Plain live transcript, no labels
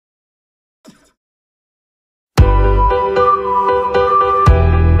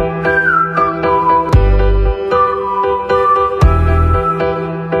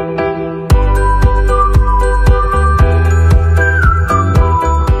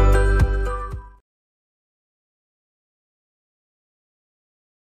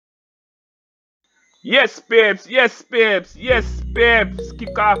Yes, babes. Yes, babes. Yes, babes.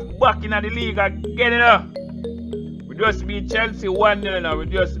 Kick off back in the league again, you know. We just beat Chelsea 1-0 now. We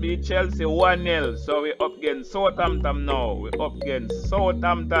just beat Chelsea 1-0. So we up against Southampton now. We up against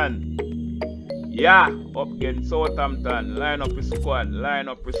Southampton. Yeah, up against Southampton. Line up his squad. Line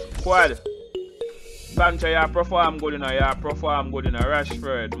up his squad. Sancho, you perform good, you know. You perform good, you know.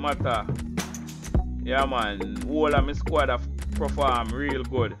 Rashford, Mata. Yeah, man. Whole of my squad have performed real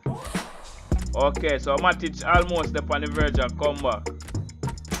good. Okay, so Matic almost up on the verge of comeback.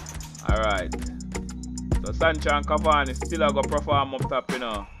 Alright. So Sancho and Cavani still are going to perform up top, you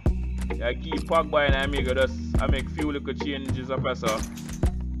know. I keep Pogba and I make few little changes up here, so.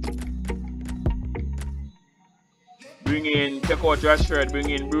 Take out Rashford, bring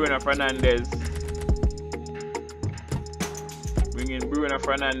in Bruno Fernandes. Bring in Bruno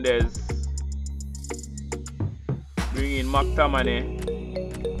Fernandes. Bring in McTominay.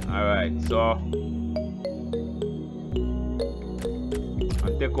 Alright, so.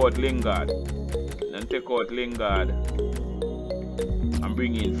 And take out Lingard. And take out Lingard. And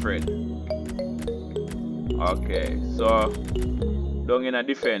bring in Fred. Okay, so. Down in a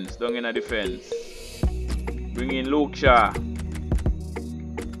defense. Bring in Luke Shaw.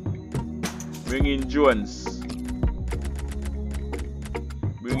 Bring in Jones.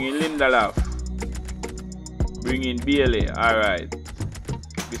 Bring in Lindelof. Bring in Bailey. Alright.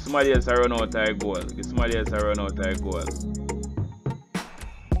 Give somebody else a run out of goal. Give somebody else a run out of goal.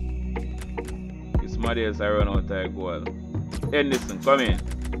 Give somebody else a run out of goal. Henderson, come in.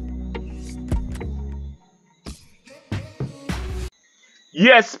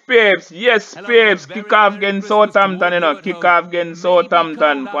 Yes, babes. Yes, babes. Kick off against Southampton, you know. Kick off against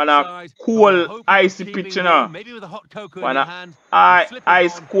Southampton on a cool, icy pitch, you know. On a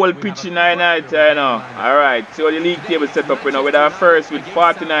ice cold pitch in the night, you know. Alright, so the league table set up, you know. We're first with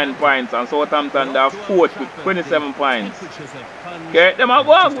 49 points and Southampton are fourth with 27 points. Okay, them are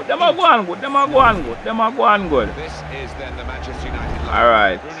going good. Them are going good. Them are going good. Them are going good. This is then the Manchester United line.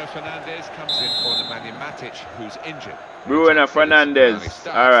 Alright. Bruno Fernandes comes in for Nemanja Matic, who's injured. Bruno Fernandes.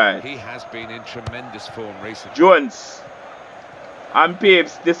 Alright. He has been in tremendous form recently. Jones. And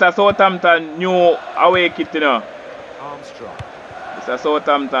Peeps, this is Southampton new away kit, you know. Armstrong. This is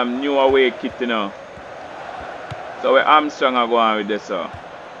Southampton new away kit, you know. So where Armstrong are going with this, so.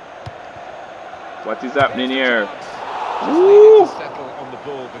 What is happening here? Woo!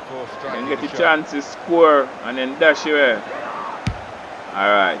 And get the chance to score and then dash away.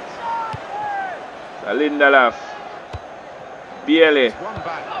 Alright. So Lindelof. Bailey.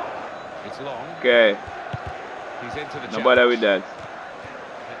 It's long. Okay. He's into the no bother with that.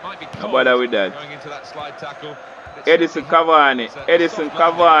 It might be no bother with that. Going into that slide tackle. Edison Cavani. Edison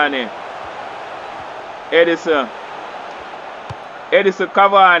Cavani. Edison. Edison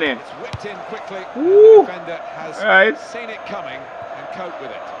Cavani. It's whipped in quickly. Woo. The defender has seen it coming and coped with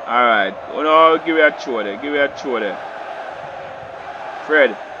it. Alright. Oh no, give me a throw there. Give me a throw there.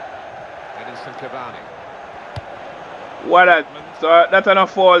 Fred. Edison Cavani. What that? So that's not a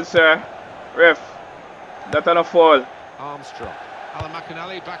fall, sir. Ref. That's not a fall. Armstrong. Alan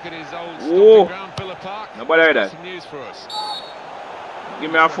McInally back at his old stomping ground, Villa Park. Nobody heard that. Some news for us.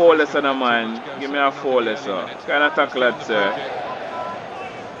 Give me a foul lesson, man. Give me a foul lesson. What kind of tackle that, sir?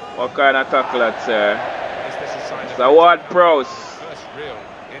 What kind of tackle that, sir? It's a Ward Prowse.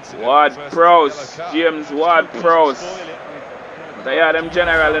 Ward Prowse. James Ward Prowse. They are them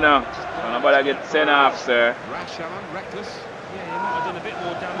general, you know. Nobody get sent off, sir. Rash, Alan, reckless. Yeah, he might have done a bit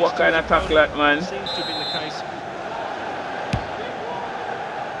more damage. What kind of tackle that, man? Seems to have been the case.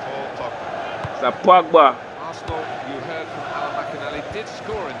 Pogba. It's a Pogba. Arsenal, you heard from Alan McInally, did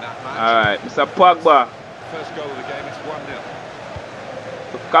score in that match. Alright, Mr. Pogba. First goal of the game, it's 1-0.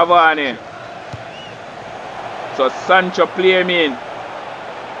 To Cavani. So Sancho play him in.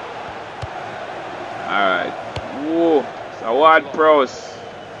 Alright. Whoa. It's a Ward Prowse.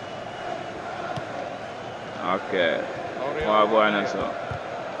 Okay. What going on, so?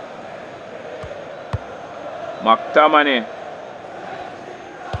 McTominay.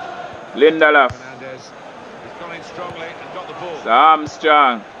 Lindelof. Fernandes. He's gone in strongly and got the ball. It's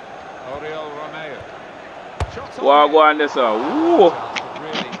Armstrong. Oriol Romeo. What going on, this, so? Woo.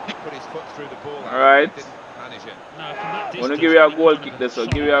 Really put his foot through the ball. Alright. Didn't manage it. No, from that I'm gonna distance, give you a goal kick this, so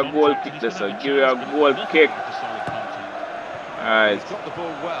give you a goal kick this, so give you a goal kick. Alright. He's got the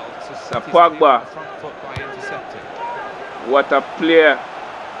ball well to It's a set his Pogba. team on the front foot by intercepting. What a player.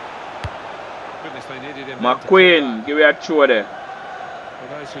 Goodness, they needed him. McQueen, give you a throw there. For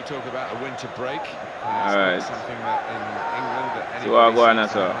those who talk about a winter break, it's Alright. not something that in England that See what anybody going on,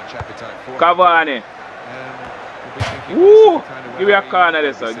 seems to have sir? much appetite for. Cavani. The Woo! Give me a corner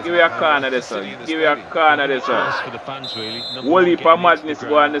this, sir. Give me a corner this, sir. Give me a corner this, sir. For the fans, really. Whole heap of madness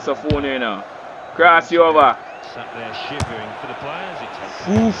go on this phone, you know. Cross you over. Sat there shivering for the players. It takes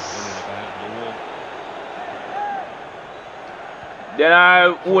Oof.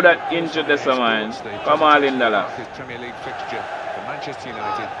 Then who that injured this man? Come on, Lindala. Premier League fixture for Manchester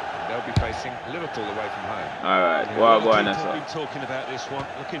United. They'll be facing Liverpool away from home. Alright, Yeah, well, go on, I've sir. been talking about this one.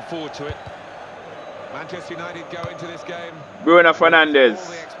 Looking forward to it. Manchester United go into this game. Bruno Fernandes.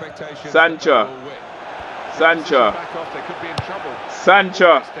 All the expectations Sancho. that they will win. Sancho. Back off, they could be in trouble.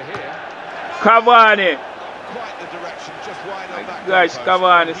 Sancho. To here. Cavani. Quite the direction, just wide on that Gosh, goalpost.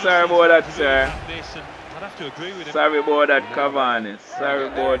 Cavani. Sorry about that, sir. I'd have to agree with him. Sorry about that, Cavani. Sorry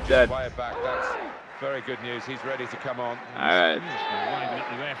about that. Way back, that's very good news. He's ready to come on. Alright. Waving at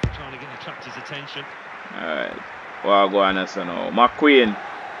the ref, trying to attract his attention. Alright. Well, go on, sir, now. McQueen.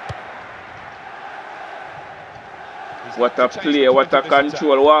 What a play, what a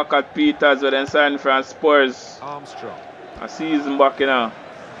control. Walker Peters with them sign from Spurs. Armstrong. A season back, you know.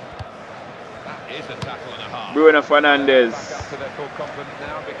 That is a tackle and a half. Bruno Fernandes. Back up to their full complement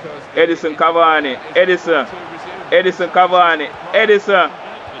now because Edison Cavani. Edison. Edison Cavani. Edison.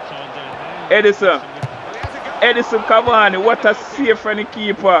 Edison. Edison Cavani. What a save from the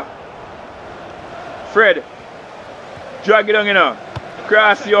keeper. Fred. Drag it on, you know.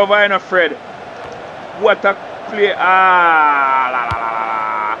 Cross you over, you know, Fred. What a play. Ah, la, la, la,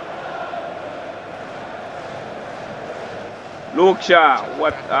 la. Luke Shaw.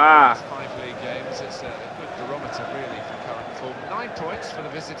 What? Ah. 5 league games, it's a good barometer really for current form. 9 points for the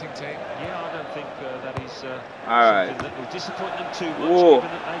visiting team. Yeah, I don't think that is Alright. something that will disappoint them too much, Whoa. given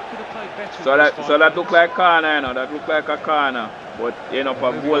that they could have played better. So that look like corner, you know. That look like a corner. But end up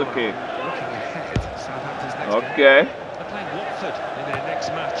a goal kick. Looking ahead, Southampton's next game. Okay. They're playing Watford in their next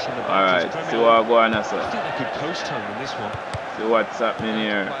match in the Alright. Premier See League. what go on, I sir. think they could coast home in this one. See what's happening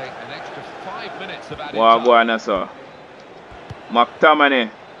here. Play an extra 5 minutes of added What go time. on, sir. McTominay.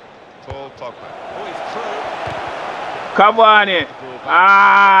 Paul Pogba. Oh, he's through. Cavani.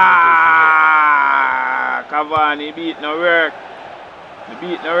 Ah, Cavani beat no work. The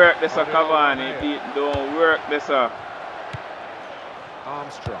beat no work, this a Cavani. Beat don't work, this a.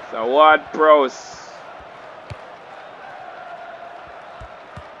 Armstrong. It's a Ward Prowse.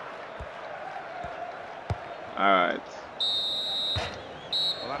 Alright.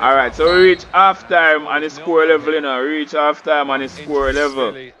 Alright, so we reach half time on the score level, you know. We reach half time on the score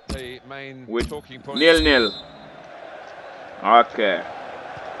level with 0-0. Okay.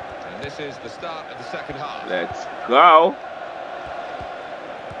 And this is the start of the second half. Let's go.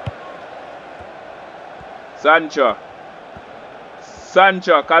 Sancho.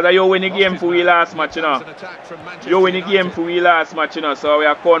 Sancho, because you win the game for we last match, you know. You win the game for we last match, you know. So we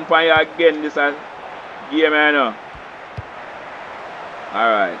are counting for you again this game, you know.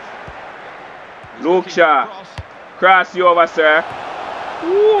 Alright. Luke Shaw. Cross you over, sir.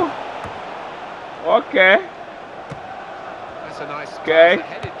 Woo. Okay. That's a nice Okay. pass,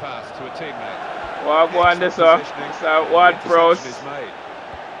 a headed pass to a teammate. What go on this, sir? It's a Ward Prowse.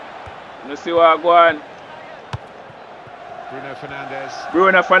 Let's see what go on. Bruno Fernandes.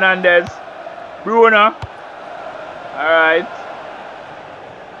 Bruno Fernandes. Bruno. Alright.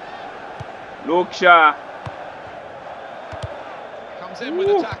 Luke Shaw. Comes in with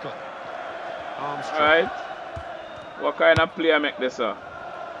a tackle. Armstrong. Alright. What kind of play I make this, sir?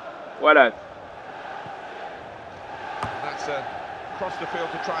 What that? That's across the field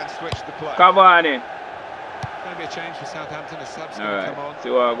to try and switch the play. Cavani. Going to be a change for Southampton. A sub's going to come on. Alright. See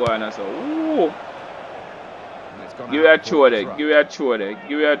what go on, sir. Ooh. And it's gone Give me out a for throw there. throw. Give me a throw there.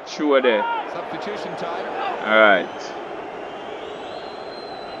 Give me a throw there. Substitution time. Alright.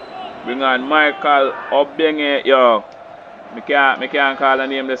 Bring on Michael Obenge. Yo. Me can't call the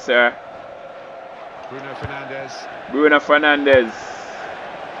name this, sir. Bruno Fernandes. Bruno Fernandes.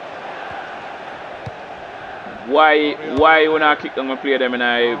 Why you not kick them and play them in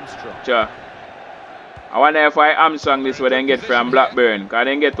a Armstrong. I wonder if Armstrong this way then get from Blackburn. Because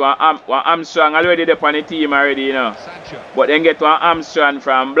then get one Armstrong already there on the team already, you know. Sancho. But then get one Armstrong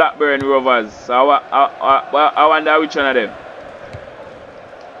from Blackburn Rovers. So I wonder which one of them.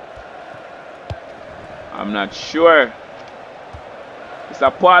 I'm not sure. It's a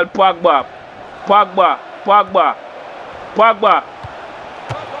Paul Pogba. Pogba.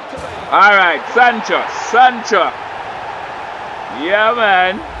 Alright, Sancho. Yeah,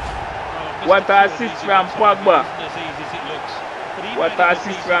 man. What a assist from Pogba. What a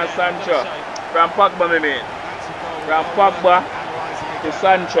assist from Sancho. From Pogba, me man. From Pogba to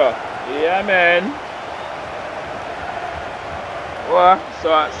Sancho. Yeah, man. What? So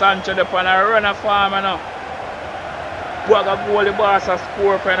Sancho the on a runner farm now. bag of goal the boss a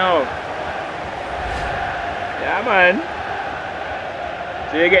score for now. Yeah, man.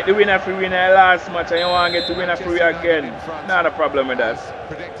 So you get the winner for win the last match and you want to get the winner for you again. Not a problem with that.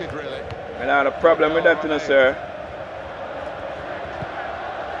 Predicted, really. Not a problem with that, you know, sir.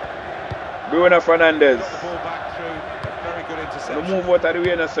 Bruno Fernandes. Got the ball back through a very good interception. The move out of the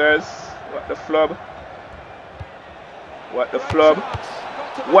way, no, sirs. What the flub. What the flub.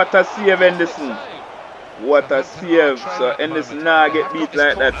 What a save, Henderson. What a save. So Henderson now get beat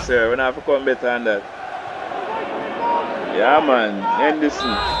like that, sir. We have to come better than that. Yeah, man.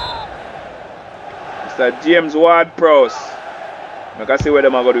 Henderson. Mr. James Ward-Prowse. I can see where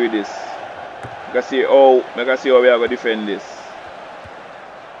them are going to do with this. I can see how we are going to defend this.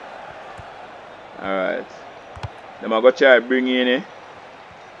 Alright. Them are going to try to bring in it.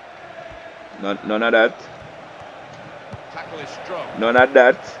 None of that. Tackle is strong. None of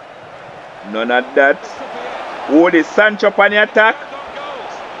that. None of that. Oh, the Sancho on the attack.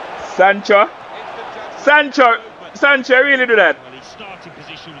 Sancho. Sancho really do that. Well, his starting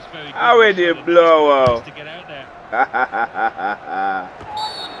position was very good. How will they blow out? To get out there.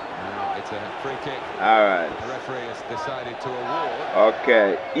 It's a free kick. Alright. The referee has decided to award.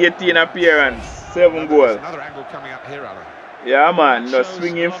 Okay. 18 appearance, 7 goals. Another angle coming up here, Alan. Yeah, man. No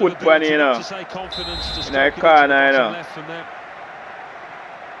swinging foot pan, you know. In the corner, you know.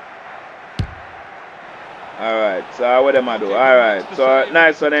 Alright, so what am I do? Alright, so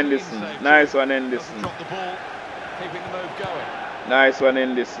nice one, Henderson. Nice one, Henderson. Drop the ball, keeping the move going. Nice one,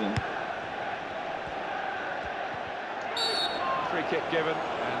 Henderson. Free kick given,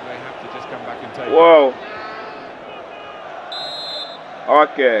 and they have to just come back and take it. Whoa.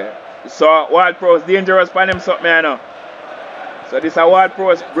 Okay. So Ward-Prowse dangerous for him something, you know. So this is a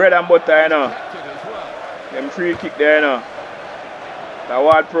Ward-Prowse bread and butter, you know. Them free kick there, you know. The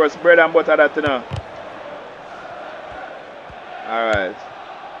Ward-Prowse bread and butter that, you know. Alright.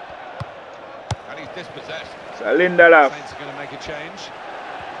 And he's dispossessed. So Lindelof. Saints are going to make a change.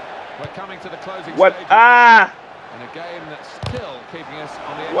 We're coming to the closing What? stages. Ah! In a game that's still keeping us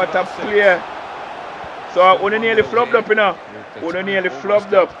on the edge What of a our seats. player. So Uno nearly flubbed up, you know. Uno nearly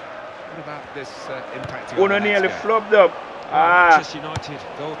flubbed up. What about this impacting Uno on the next nearly game? flubbed up. Ah. Manchester United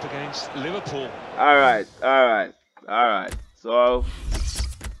go up against Liverpool. Alright, alright, alright. So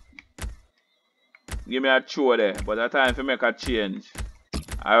give me a throw there, but it's time to make a change.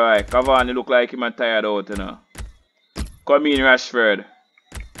 Alright, Cavani look like him tired out, you know. Come in, Rashford.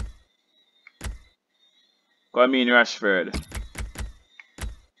 Come in, Rashford.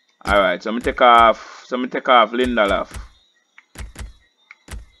 Alright, so I'm take off Lindelof.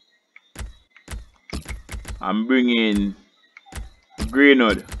 I'm bringing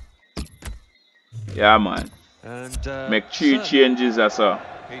Greenwood. Yeah, man. And make 3 changes or so.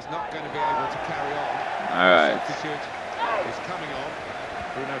 He's not going to be able to carry on. Alright. Substitute is coming on.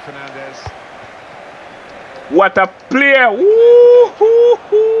 Bruno Fernandes. What a player! Woo! Hoo,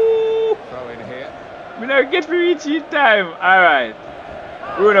 hoo. Throw in here. We never get to reach in time. Alright.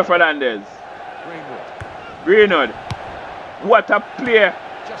 Bruno Fernandes. Greenwood. What a player!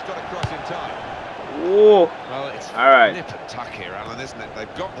 Just got across in time. Whoa! Well, it's Alright. nip and tuck here, Alan, isn't it?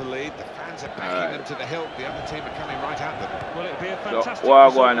 They've got the lead. The fans are backing them to the hilt. The other team are coming right at them. well, it'll be a So, fantastic what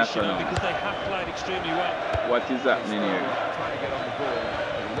result, going on you know, now? because they have played extremely well. What is happening here? Trying to get on the ball.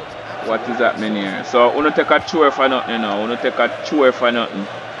 It looks What is happening here? So, uno take a chore for nothing, you know. Uno take a chore for nothing.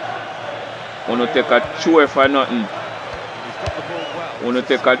 Uno take a chore for nothing. He's got the ball well. Uno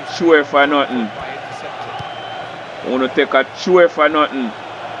take a chore for nothing. By intercepting. Uno take a chore for nothing.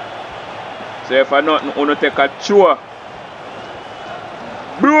 So for nothing, uno take a chore.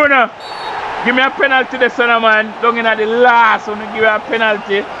 Bruno, give me a penalty this son, man. Down in the last, uno give me a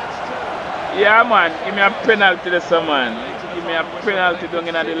penalty. Yeah, man, give me a penalty this son, man. Give me a penalty down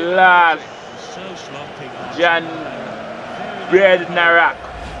in the last. So sloppy. John Bednarak.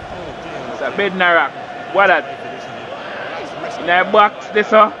 It's a Bednarak. What that? In a box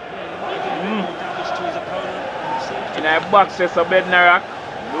this one. In a box this one, Bednarak.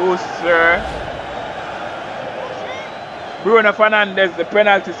 No, sir. Bruno Fernandes, the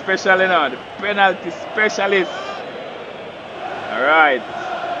penalty specialist, you know, the penalty specialist. Alright.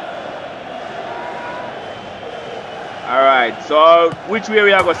 Alright, so which way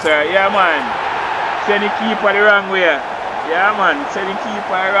we are going, sir? Yeah, man. Send the keeper the wrong way. Yeah, man. Send the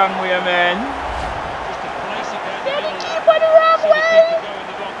keeper the wrong way, man. Send the keeper the wrong way.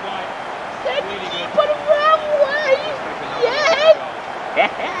 Send the keeper the wrong way. Yeah.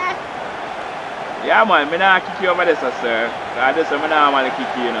 Yeah, man, I don't kick you over this, sir. I just don't normally kick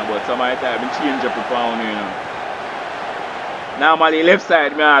you, but some of the time I change up the pound, you know. Normally left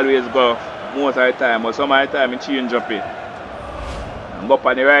side, I always go. most of the time, but some of the time I change up it. And go up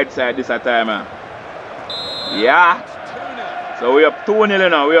on the right side this time. Yeah. So we up 2-0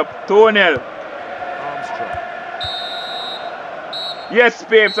 now. We up 2-0. Yes,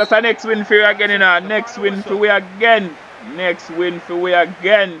 Papes, that's our next win for you again, you know. Next win for we again. Next win for we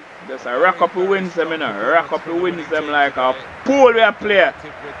again. Just a rack up the wins them, you know. Rack up the wins them like a pool we play.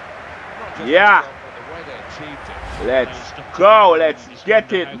 Yeah. Let's go. Let's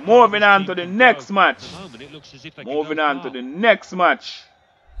get it. Moving on to the next match. Moving on to the next match.